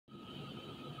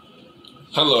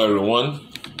Hello everyone,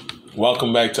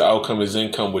 welcome back to Outcome is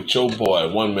Income with your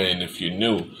boy, One Man if you're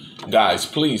new. Guys,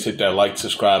 please hit that like,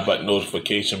 subscribe button,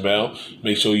 notification bell.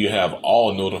 Make sure you have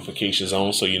all notifications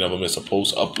on so you never miss a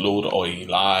post, upload, or a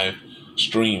live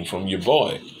stream from your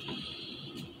boy.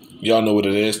 Y'all know what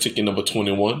it is, ticket number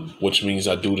 21, which means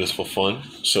I do this for fun.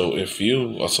 So if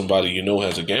you or somebody you know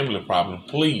has a gambling problem,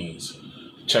 please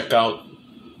check out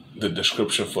the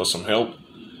description for some help.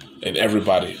 And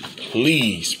everybody,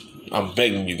 please, I'm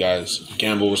begging you guys,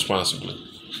 gamble responsibly.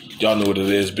 Y'all know what it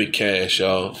is, big cash,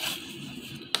 y'all.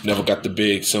 Never got the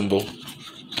big symbol.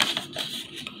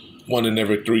 1 in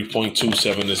every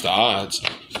 3.27 is the odds.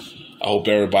 I hope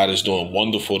everybody's doing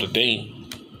wonderful today.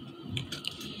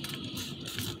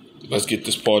 Let's get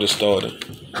this party started.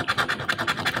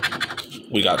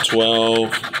 We got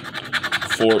 12,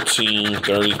 14,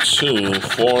 32,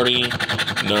 40,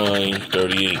 9,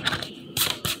 38.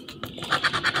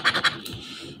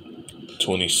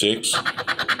 26,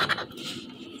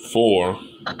 4,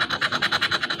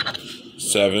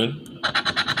 7,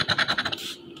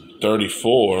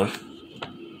 34,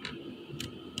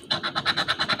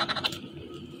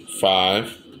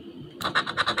 5,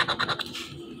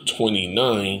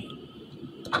 29,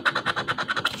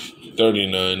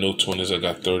 39, no 20s, I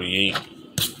got 38,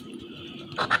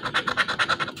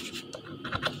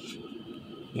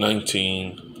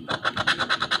 19,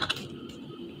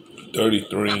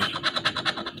 33,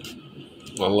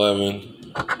 11,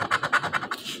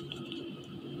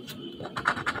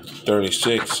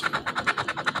 36,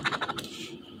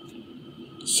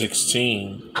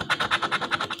 16,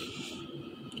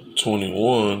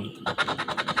 21,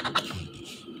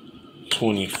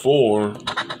 24,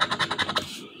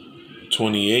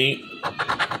 28,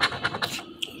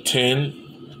 10,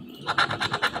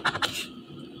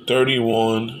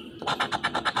 31,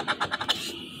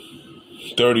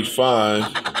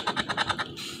 35,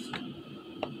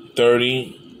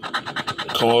 30,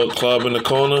 club in the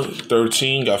corner,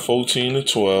 13, got 14 and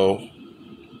 12. All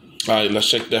right, let's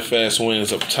check that fast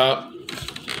wins up top.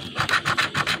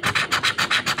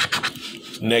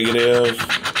 Negative,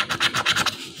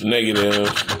 negative,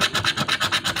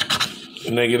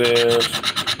 negative,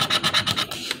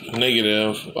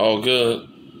 negative, all good.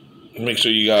 Make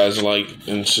sure you guys like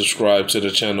and subscribe to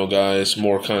the channel, guys.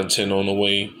 More content on the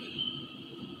way.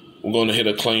 We're going to hit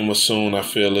a claimer soon, I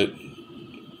feel it.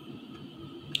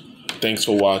 Thanks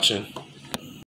for watching.